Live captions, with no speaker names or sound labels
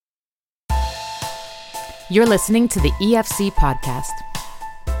You're listening to the EFC podcast.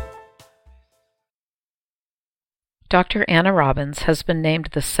 Dr. Anna Robbins has been named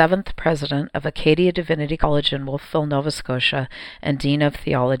the 7th president of Acadia Divinity College in Wolfville, Nova Scotia, and Dean of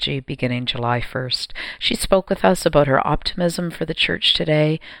Theology beginning July 1st. She spoke with us about her optimism for the church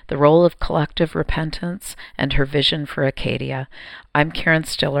today, the role of collective repentance, and her vision for Acadia. I'm Karen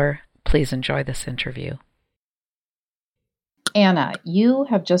Stiller. Please enjoy this interview. Anna, you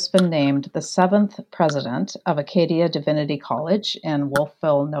have just been named the 7th president of Acadia Divinity College in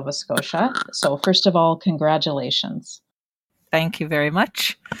Wolfville, Nova Scotia. So first of all, congratulations. Thank you very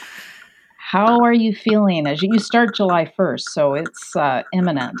much. How are you feeling as you start July 1st? So it's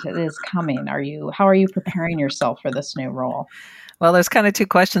imminent. It is coming. How are you preparing yourself for this new role? Well, there's kind of two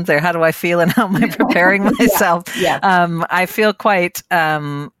questions there. How do I feel and how am I preparing myself? Yeah. I feel quite...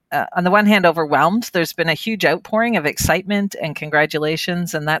 on the one hand, overwhelmed. There's been a huge outpouring of excitement and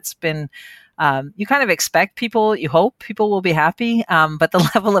congratulations, and that's been, you kind of expect people, you hope people will be happy, but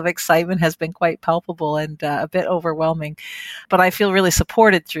the level of excitement has been quite palpable and a bit overwhelming. But I feel really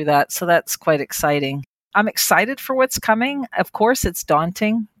supported through that, so that's quite exciting. I'm excited for what's coming. Of course, it's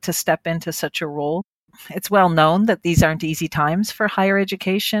daunting to step into such a role. It's well known that these aren't easy times for higher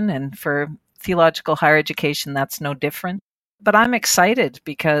education, and for theological higher education, that's no different. But I'm excited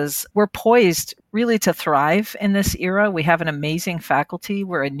because we're poised really to thrive in this era. We have an amazing faculty.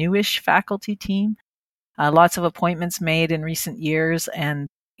 We're a newish faculty team. Lots of appointments made in recent years. And,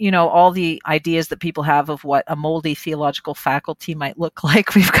 all the ideas that people have of what a moldy theological faculty might look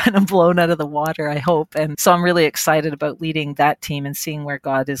like, we've kind of blown out of the water, I hope. And so I'm really excited about leading that team and seeing where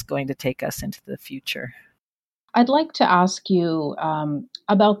God is going to take us into the future. I'd like to ask you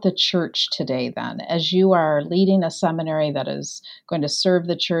about the church today then. As you are leading a seminary that is going to serve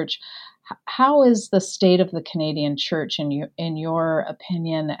the church, how is the state of the Canadian church in your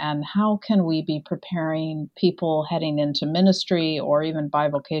opinion, and how can we be preparing people heading into ministry or even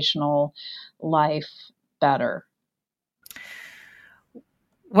bivocational life better?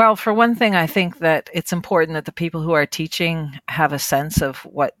 Well, for one thing, I think that it's important that the people who are teaching have a sense of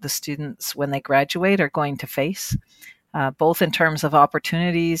what the students, when they graduate, are going to face, both in terms of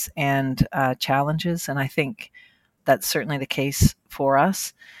opportunities and challenges. And I think that's certainly the case for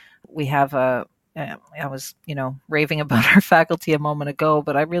us. We have I was, raving about our faculty a moment ago,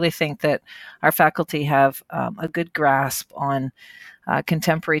 but I really think that our faculty have a good grasp on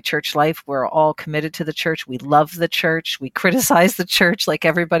contemporary church life. We're all committed to the church. We love the church. We criticize the church like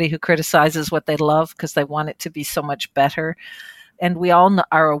everybody who criticizes what they love because they want it to be so much better. And we all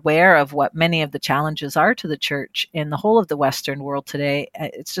are aware of what many of the challenges are to the church in the whole of the Western world today.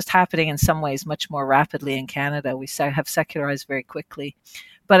 It's just happening in some ways much more rapidly in Canada. We have secularized very quickly.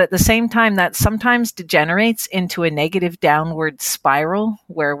 But at the same time, that sometimes degenerates into a negative downward spiral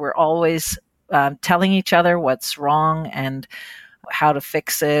where we're always telling each other what's wrong and how to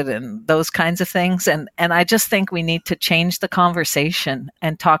fix it and those kinds of things. And I just think we need to change the conversation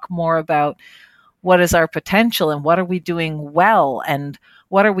and talk more about what is our potential and what are we doing well and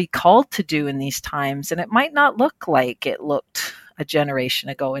what are we called to do in these times. And it might not look like it looked a generation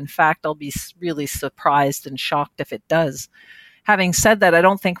ago. In fact, I'll be really surprised and shocked if it does. Having said that, I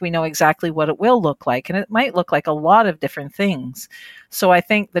don't think we know exactly what it will look like, and it might look like a lot of different things. So I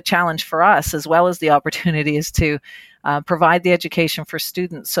think the challenge for us, as well as the opportunity, is to provide the education for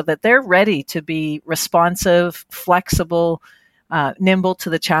students so that they're ready to be responsive, flexible, nimble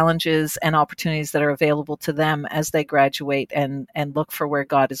to the challenges and opportunities that are available to them as they graduate and look for where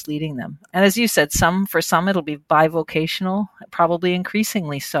God is leading them. And as you said, for some it'll be bivocational, probably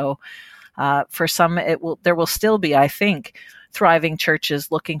increasingly so. For some, there will still be, I think, thriving churches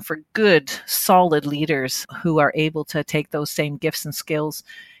looking for good, solid leaders who are able to take those same gifts and skills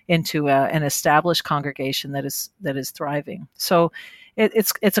into an established congregation that is thriving. So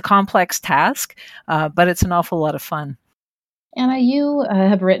it's a complex task, but it's an awful lot of fun. Anna, you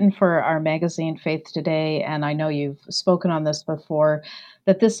have written for our magazine, Faith Today, and I know you've spoken on this before,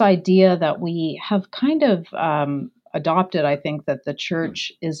 that this idea that we have kind of adopted, I think, that the church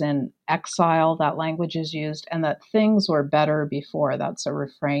is in exile, that language is used, and that things were better before. That's a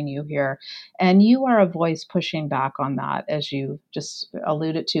refrain you hear. And you are a voice pushing back on that, as you just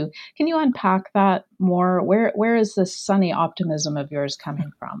alluded to. Can you unpack that more? Where is this sunny optimism of yours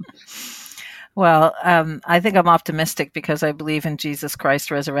coming from? Well, I think I'm optimistic because I believe in Jesus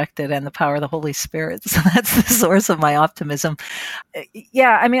Christ resurrected and the power of the Holy Spirit. So that's the source of my optimism.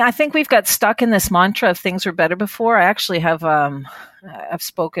 Yeah, I mean, I think we've got stuck in this mantra of things were better before. I actually have I've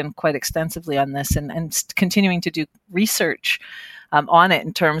spoken quite extensively on this and continuing to do research on it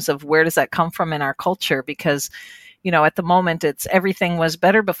in terms of where does that come from in our culture, because At the moment, it's everything was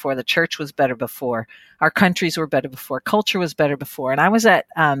better before. The church was better before. Our countries were better before. Culture was better before. And I was at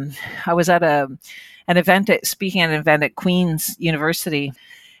an event, speaking at an event at Queen's University.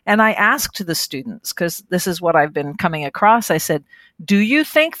 And I asked the students, because this is what I've been coming across. I said, do you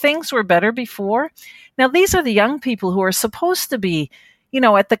think things were better before? Now, these are the young people who are supposed to be,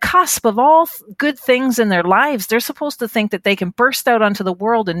 at the cusp of all good things in their lives. They're supposed to think that they can burst out onto the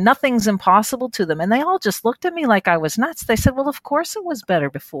world and nothing's impossible to them. And they all just looked at me like I was nuts. They said, well, of course it was better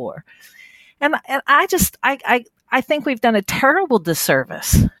before. And I think we've done a terrible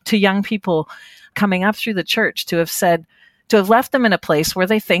disservice to young people coming up through the church to have left them in a place where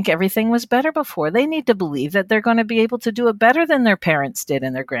they think everything was better before. They need to believe that they're going to be able to do it better than their parents did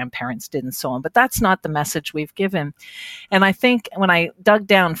and their grandparents did and so on. But that's not the message we've given. And I think when I dug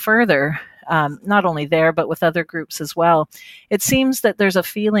down further, not only there, but with other groups as well, it seems that there's a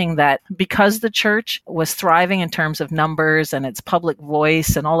feeling that because the church was thriving in terms of numbers and its public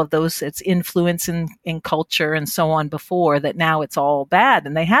voice and all of those, its influence in culture and so on before, that now it's all bad.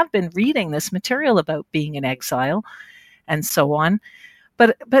 And they have been reading this material about being in exile and so on.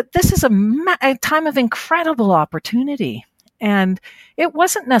 But this is a time of incredible opportunity. And it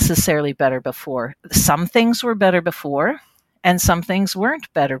wasn't necessarily better before. Some things were better before, and some things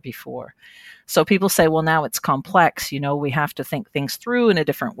weren't better before. So people say, well, now it's complex. We have to think things through in a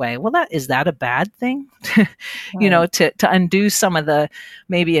different way. Well, is that a bad thing? Right. To undo some of the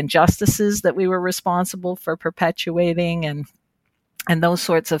maybe injustices that we were responsible for perpetuating and those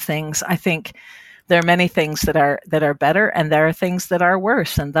sorts of things. I think there are many things that are better, and there are things that are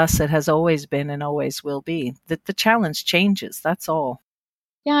worse, and thus it has always been and always will be. The challenge changes. That's all.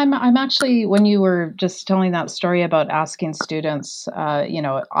 Yeah, I'm actually, when you were just telling that story about asking students, I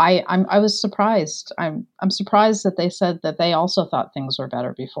was surprised. I'm surprised that they said that they also thought things were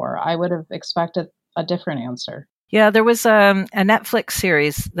better before. I would have expected a different answer. Yeah, there was a Netflix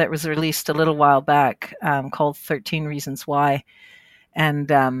series that was released a little while back called 13 Reasons Why.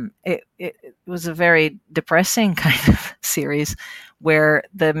 And it was a very depressing kind of series where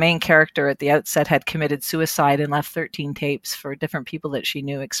the main character at the outset had committed suicide and left 13 tapes for different people that she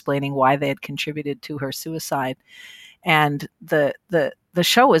knew explaining why they had contributed to her suicide. And the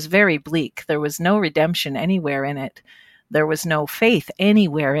show was very bleak. There was no redemption anywhere in it. There was no faith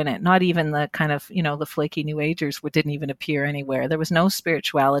anywhere in it. Not even the kind of, the flaky New Agers didn't even appear anywhere. There was no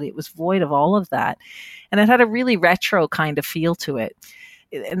spirituality. It was void of all of that. And it had a really retro kind of feel to it.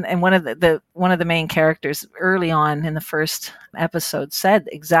 And one of the main characters early on in the first episode said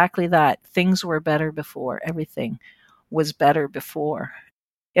exactly that. Things were better before. Everything was better before.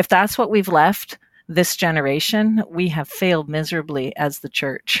 If that's what we've left this generation, we have failed miserably as the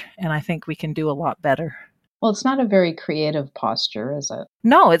church. And I think we can do a lot better. Well, it's not a very creative posture, is it?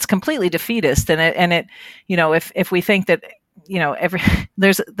 No, it's completely defeatist. And it if we think that,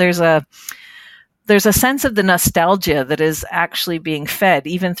 there's a sense of the nostalgia that is actually being fed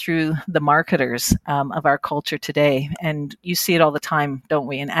even through the marketers of our culture today. And you see it all the time, don't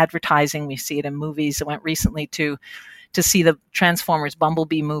we? In advertising, we see it in movies. I went recently to see the Transformers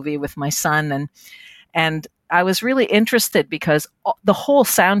Bumblebee movie with my son, and I was really interested because the whole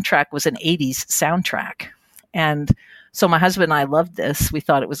soundtrack was an 80s soundtrack. And so my husband and I loved this. We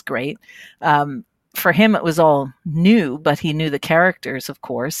thought it was great. For him, it was all new, but he knew the characters, of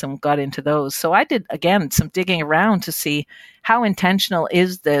course, and got into those. So I did, again, some digging around to see how intentional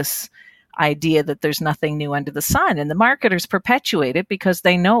is this idea that there's nothing new under the sun. And the marketers perpetuate it because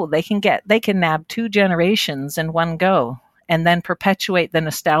they know they can nab 2 generations in one go and then perpetuate the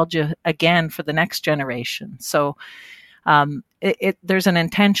nostalgia again for the next generation. So there's an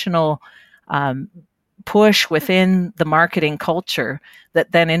intentional push within the marketing culture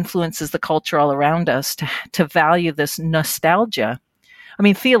that then influences the culture all around us to value this nostalgia. I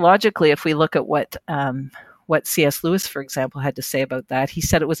mean, theologically, if we look at what C.S. Lewis, for example, had to say about that, he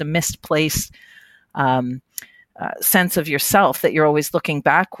said it was a misplaced sense of yourself, that you're always looking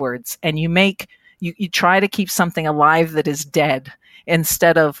backwards, and you try to keep something alive that is dead,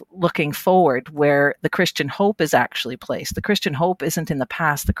 instead of looking forward where the Christian hope is actually placed. The Christian hope isn't in the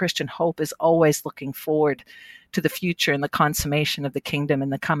past. The Christian hope is always looking forward to the future and the consummation of the kingdom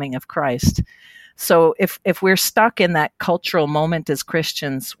and the coming of Christ. So if we're stuck in that cultural moment as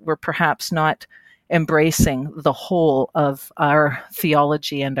Christians, we're perhaps not embracing the whole of our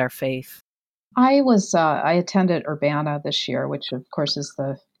theology and our faith. I attended Urbana this year, which of course is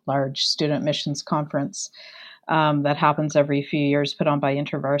the large student missions conference that happens every few years, put on by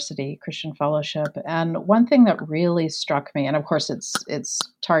InterVarsity Christian Fellowship. And one thing that really struck me, and of course it's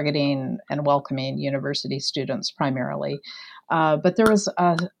targeting and welcoming university students primarily, but there was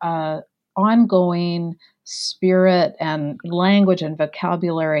a ongoing spirit and language and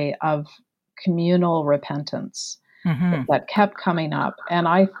vocabulary of communal repentance that kept coming up. And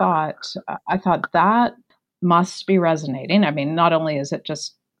I thought that must be resonating. I mean, not only is it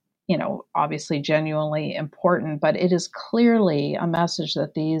just, obviously genuinely important, but it is clearly a message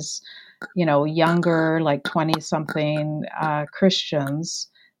that these, younger, like 20 something Christians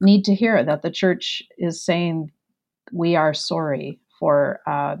need to hear, that the church is saying we are sorry for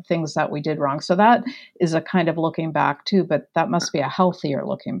things that we did wrong. So that is a kind of looking back too, but that must be a healthier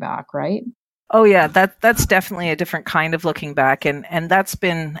looking back, right? Oh yeah, that's definitely a different kind of looking back, and that's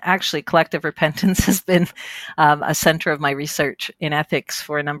been actually collective repentance has been a center of my research in ethics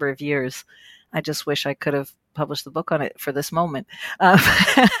for a number of years. I just wish I could have published the book on it for this moment, but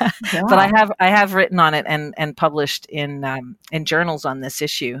I have written on it and published in journals on this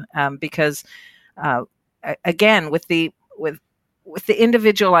issue because again with the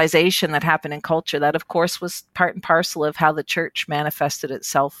individualization that happened in culture, that of course was part and parcel of how the church manifested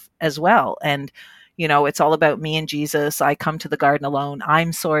itself as well. And, it's all about me and Jesus. I come to the garden alone.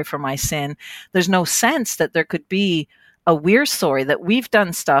 I'm sorry for my sin. There's no sense that there could be a we're sorry, that we've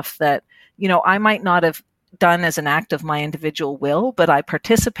done stuff that, I might not have done as an act of my individual will, but I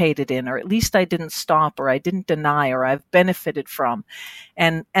participated in, or at least I didn't stop, or I didn't deny, or I've benefited from.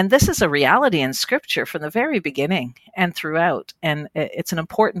 And this is a reality in Scripture from the very beginning and throughout. And it's an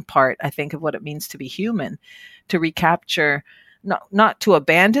important part, I think, of what it means to be human, to recapture, not to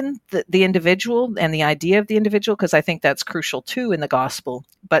abandon the individual and the idea of the individual, because I think that's crucial too in the gospel,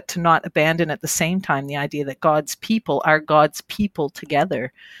 but to not abandon at the same time the idea that God's people are God's people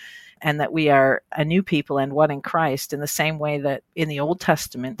together, and that we are a new people and one in Christ, in the same way that in the Old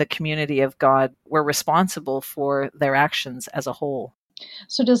Testament, the community of God were responsible for their actions as a whole.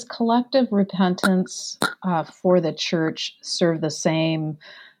 So does collective repentance for the church serve the same,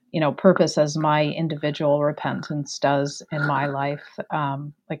 purpose as my individual repentance does in my life?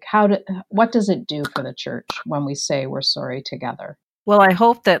 What does it do for the church when we say we're sorry together? Well, I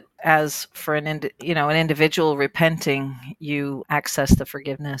hope that as for an individual repenting, you access the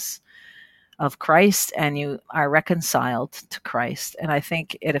forgiveness of Christ and you are reconciled to Christ. And I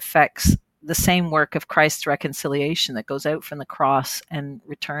think it affects the same work of Christ's reconciliation that goes out from the cross and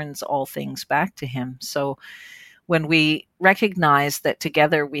returns all things back to him. So when we recognize that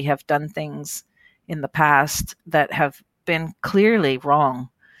together we have done things in the past that have been clearly wrong,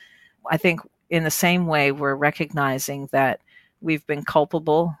 I think in the same way we're recognizing that we've been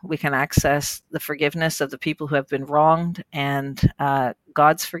culpable. We can access the forgiveness of the people who have been wronged and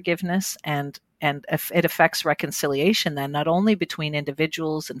God's forgiveness. And if it affects reconciliation then, not only between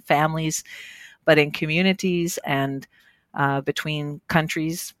individuals and families, but in communities and between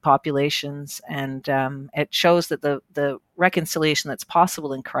countries, populations. And it shows that the reconciliation that's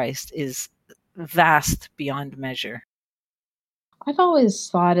possible in Christ is vast beyond measure. I've always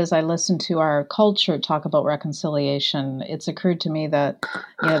thought, as I listen to our culture talk about reconciliation, it's occurred to me that,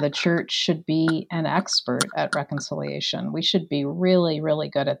 the church should be an expert at reconciliation. We should be really, really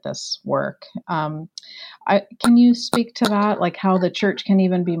good at this work. Can you speak to that, like how the church can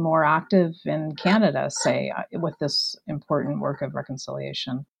even be more active in Canada, say, with this important work of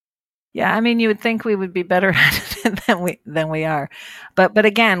reconciliation? Yeah, I mean, you would think we would be better at it than we are. But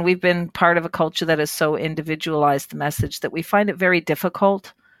again, we've been part of a culture that has so individualized the message that we find it very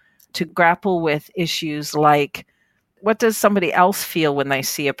difficult to grapple with issues like, what does somebody else feel when they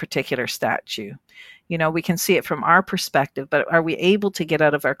see a particular statue? We can see it from our perspective, but are we able to get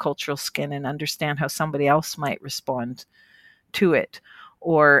out of our cultural skin and understand how somebody else might respond to it?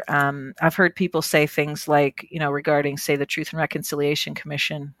 Or I've heard people say things like, regarding, say, the Truth and Reconciliation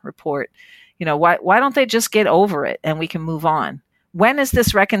Commission report, why don't they just get over it and we can move on? When is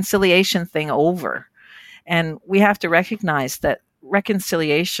this reconciliation thing over? And we have to recognize that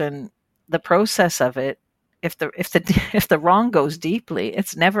reconciliation, the process of it, if the wrong goes deeply,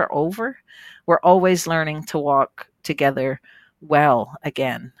 it's never over. We're always learning to walk together well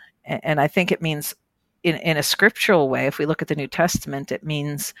again. And I think it means, in a scriptural way, if we look at the New Testament, it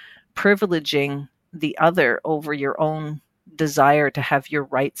means privileging the other over your own desire to have your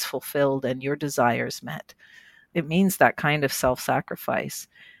rights fulfilled and your desires met. It means that kind of self-sacrifice.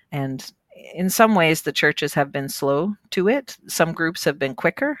 And in some ways, the churches have been slow to it. Some groups have been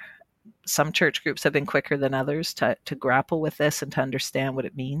quicker. Some church groups have been quicker than others to grapple with this and to understand what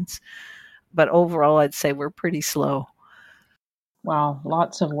it means. But overall, I'd say we're pretty slow. Wow,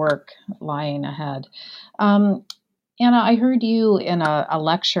 lots of work lying ahead. Anna, I heard you in a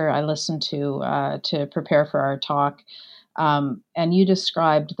lecture I listened to prepare for our talk, and you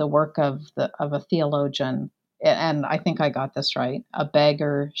described the work of a theologian and I think I got this right, a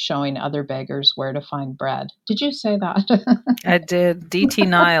beggar showing other beggars where to find bread. Did you say that? I did. D.T.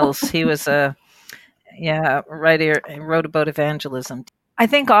 Niles, he was a writer, he wrote about evangelism. I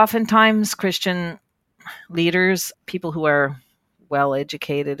think oftentimes Christian leaders, people who are well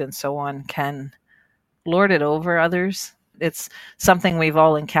educated and so on, can lord it over others. It's something we've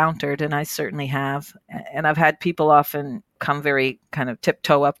all encountered, and I certainly have. And I've had people often come very kind of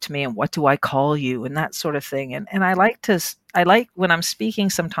tiptoe up to me and, what do I call you, and that sort of thing. And I like when I'm speaking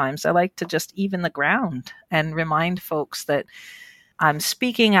sometimes, I like to just even the ground and remind folks that I'm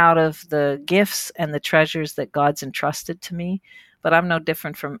speaking out of the gifts and the treasures that God's entrusted to me, but I'm no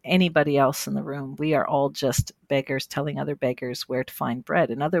different from anybody else in the room. We are all just beggars telling other beggars where to find bread.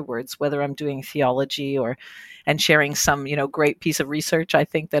 In other words, whether I'm doing theology and sharing some, great piece of research I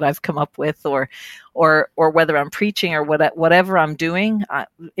think that I've come up with, or whether I'm preaching or whatever I'm doing,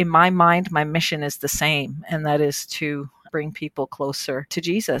 in my mind, my mission is the same, and that is to bring people closer to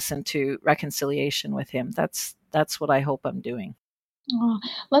Jesus and to reconciliation with Him. That's what I hope I'm doing. Well,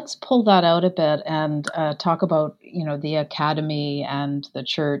 let's pull that out a bit and talk about, the academy and the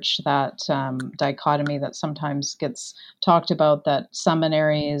church, that dichotomy that sometimes gets talked about, that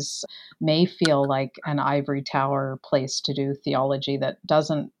seminaries may feel like an ivory tower place to do theology that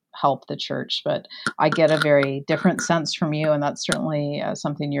doesn't help the church. But I get a very different sense from you, and that's certainly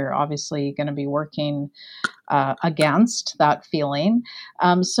something you're obviously going to be working against, that feeling.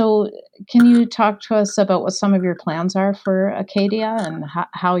 So can you talk to us about what some of your plans are for Acadia and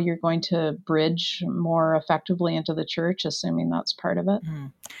how you're going to bridge more effectively into the church, assuming that's part of it?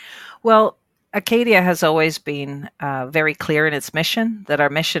 Well, Acadia has always been very clear in its mission, that our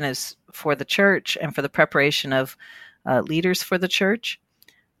mission is for the church and for the preparation of leaders for the church.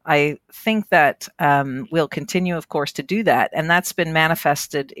 I think that we'll continue, of course, to do that. And that's been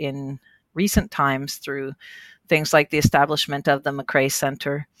manifested in recent times through things like the establishment of the McRae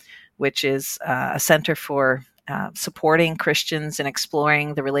Center, which is a center for supporting Christians and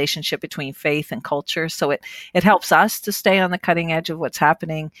exploring the relationship between faith and culture. So it helps us to stay on the cutting edge of what's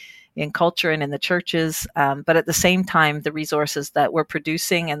happening in culture and in the churches. But at the same time, the resources that we're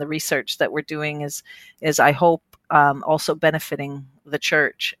producing and the research that we're doing is I hope, also benefiting the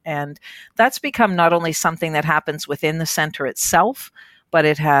church. And that's become not only something that happens within the center itself, but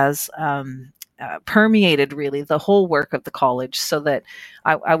it has permeated really the whole work of the college, so that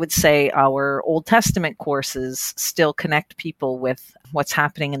I would say our Old Testament courses still connect people with what's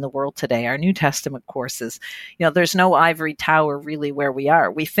happening in the world today. Our New Testament courses, there's no ivory tower really where we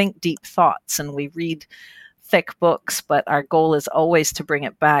are. We think deep thoughts and we read thick books, but our goal is always to bring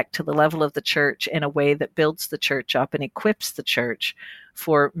it back to the level of the church in a way that builds the church up and equips the church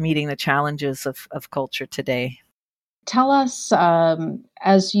for meeting the challenges of culture today. Tell us,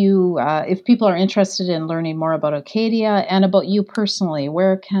 if people are interested in learning more about Acadia and about you personally,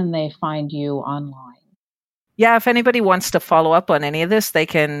 where can they find you online? Yeah, if anybody wants to follow up on any of this, they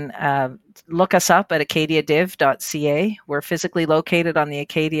can look us up at acadiadiv.ca. We're physically located on the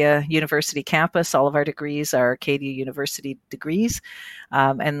Acadia University campus. All of our degrees are Acadia University degrees,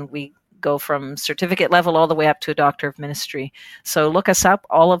 and we go from certificate level all the way up to a Doctor of Ministry. So look us up.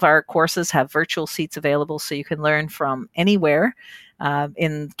 All of our courses have virtual seats available, so you can learn from anywhere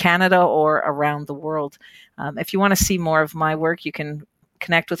in Canada or around the world. If you want to see more of my work, you can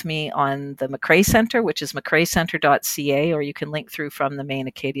connect with me on the McRae Center, which is mcraecenter.ca, or you can link through from the main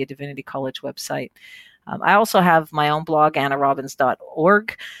Acadia Divinity College website. I also have my own blog,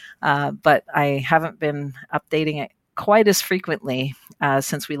 annarobbins.org, but I haven't been updating it quite as frequently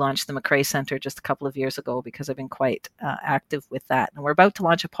since we launched the McRae Center just a couple of years ago, because I've been quite active with that. And we're about to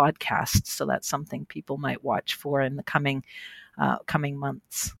launch a podcast, so that's something people might watch for in the coming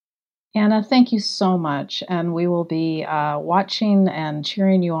months. Anna, thank you so much. And we will be watching and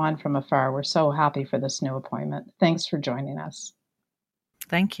cheering you on from afar. We're so happy for this new appointment. Thanks for joining us.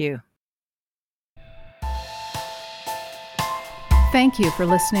 Thank you. Thank you for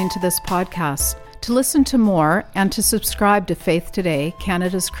listening to this podcast. To listen to more and to subscribe to Faith Today,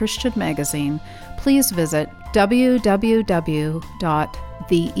 Canada's Christian magazine, please visit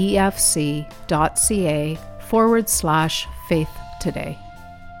www.theefc.ca/faith today.